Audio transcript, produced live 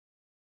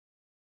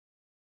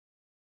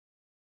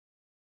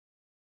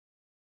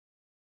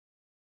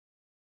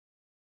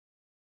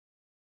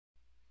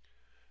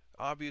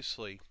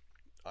Obviously,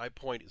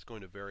 Eyepoint is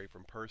going to vary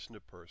from person to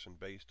person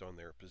based on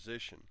their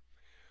position.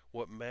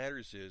 What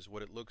matters is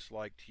what it looks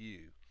like to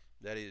you.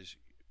 That is,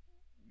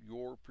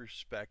 your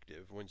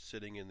perspective when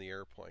sitting in the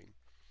airplane.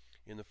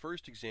 In the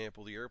first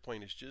example, the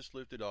airplane is just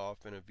lifted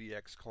off and a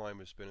VX climb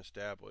has been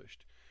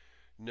established.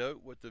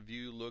 Note what the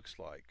view looks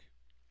like.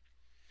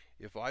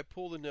 If I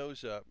pull the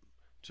nose up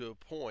to a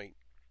point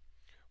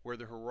where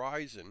the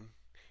horizon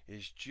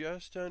is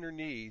just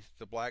underneath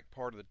the black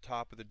part of the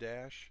top of the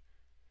dash,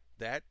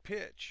 that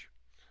pitch,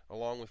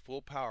 along with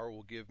full power,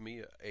 will give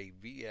me a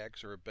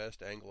VX, or a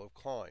best angle of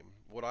climb,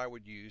 what I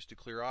would use to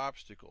clear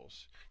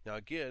obstacles. Now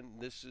again,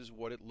 this is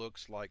what it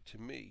looks like to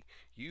me.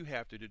 You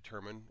have to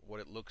determine what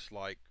it looks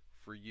like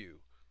for you.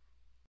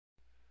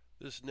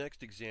 This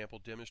next example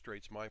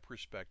demonstrates my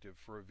perspective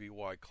for a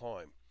VY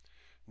climb.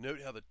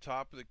 Note how the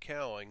top of the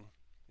cowling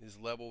is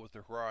level with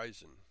the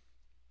horizon.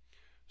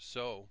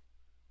 So,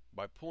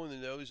 by pulling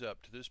the nose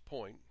up to this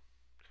point,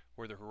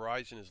 where the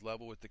horizon is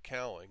level with the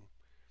cowling,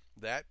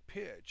 that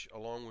pitch,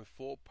 along with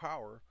full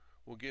power,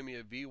 will give me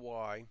a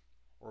VY,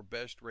 or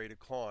best rate of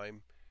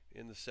climb,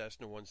 in the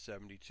Cessna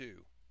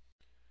 172.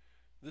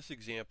 This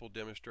example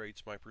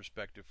demonstrates my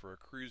perspective for a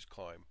cruise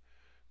climb.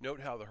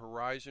 Note how the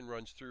horizon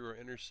runs through or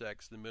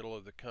intersects the middle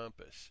of the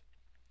compass.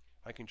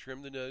 I can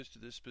trim the nose to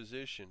this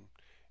position,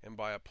 and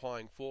by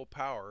applying full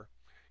power,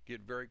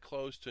 get very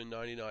close to a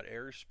 90 knot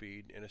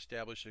airspeed and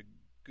establish a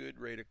good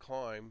rate of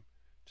climb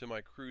to my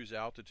cruise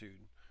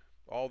altitude.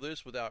 All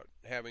this without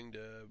having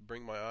to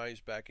bring my eyes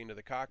back into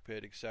the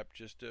cockpit, except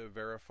just to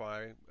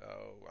verify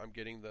I'm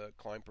getting the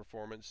climb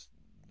performance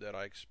that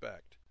I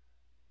expect.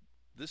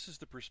 This is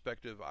the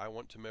perspective I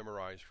want to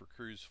memorize for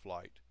cruise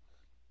flight.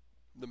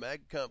 The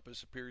mag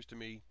compass appears to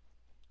me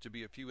to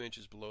be a few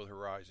inches below the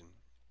horizon.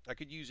 I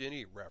could use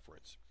any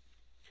reference.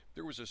 If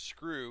there was a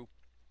screw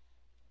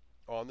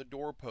on the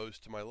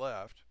doorpost to my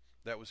left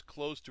that was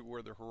close to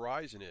where the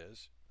horizon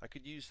is, I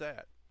could use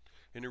that.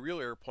 In a real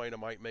airplane, I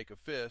might make a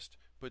fist,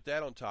 put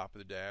that on top of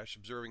the dash,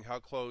 observing how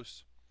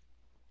close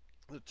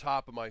the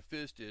top of my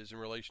fist is in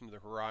relation to the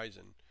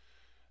horizon.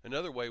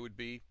 Another way would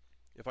be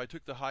if I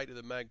took the height of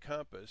the mag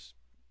compass,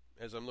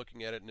 as I'm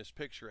looking at it in this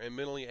picture, and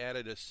mentally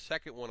added a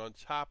second one on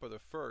top of the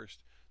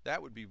first.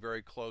 That would be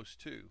very close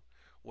too.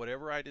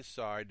 Whatever I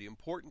decide, the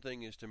important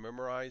thing is to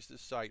memorize the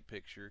sight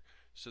picture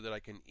so that I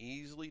can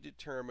easily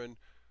determine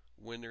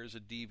when there's a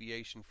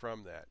deviation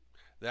from that.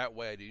 That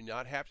way I do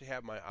not have to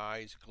have my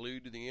eyes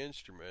glued to the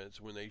instruments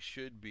when they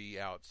should be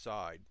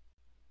outside.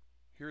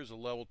 Here's a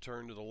level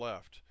turn to the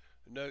left.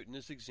 Note in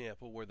this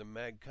example where the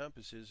mag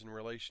compass is in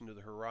relation to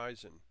the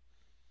horizon.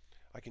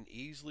 I can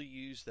easily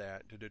use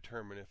that to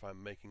determine if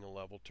I'm making a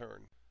level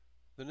turn.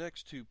 The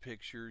next two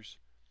pictures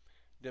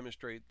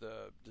demonstrate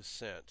the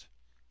descent.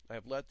 I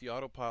have let the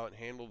autopilot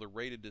handle the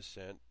rated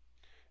descent,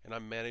 and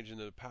I'm managing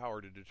the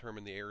power to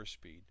determine the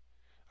airspeed.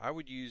 I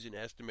would use an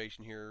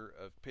estimation here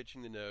of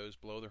pitching the nose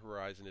below the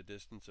horizon a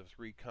distance of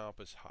 3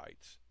 compass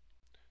heights.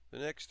 The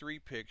next three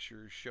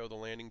pictures show the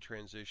landing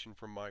transition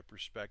from my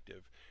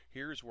perspective.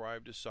 Here's where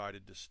I've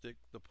decided to stick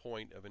the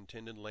point of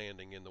intended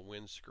landing in the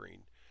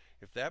windscreen.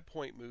 If that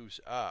point moves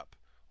up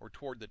or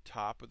toward the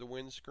top of the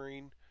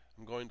windscreen,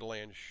 I'm going to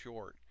land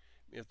short.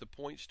 If the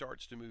point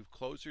starts to move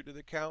closer to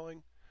the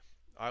cowling,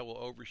 I will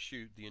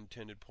overshoot the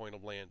intended point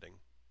of landing.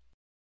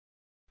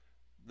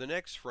 The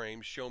next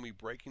frames show me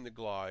breaking the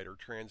glide or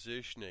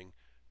transitioning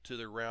to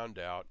the round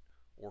out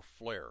or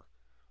flare.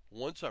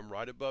 Once I'm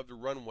right above the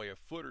runway a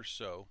foot or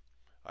so,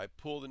 I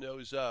pull the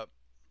nose up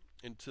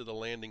into the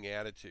landing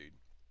attitude.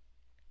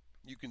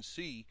 You can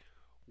see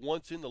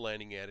once in the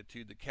landing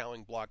attitude, the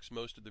cowling blocks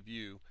most of the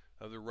view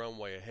of the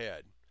runway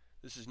ahead.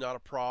 This is not a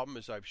problem,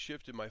 as I've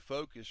shifted my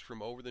focus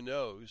from over the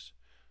nose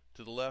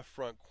to the left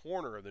front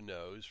corner of the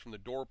nose from the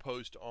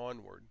doorpost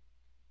onward,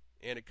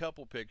 and a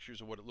couple pictures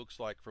of what it looks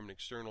like from an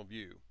external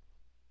view.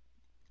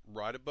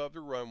 Right above the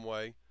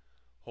runway,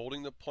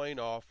 holding the plane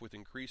off with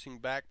increasing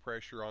back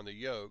pressure on the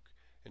yoke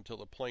until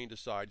the plane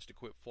decides to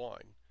quit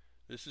flying.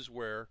 This is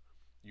where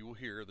you will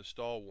hear the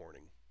stall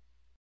warning.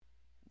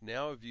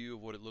 Now a view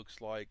of what it looks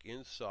like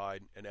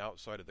inside and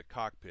outside of the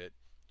cockpit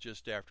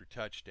just after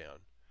touchdown.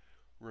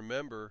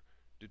 Remember,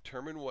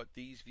 determine what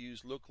these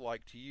views look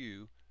like to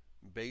you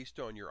based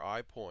on your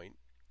Eyepoint,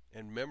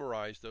 and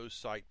memorize those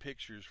sight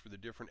pictures for the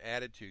different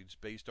attitudes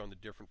based on the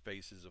different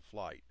phases of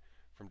flight,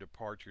 from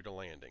departure to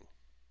landing.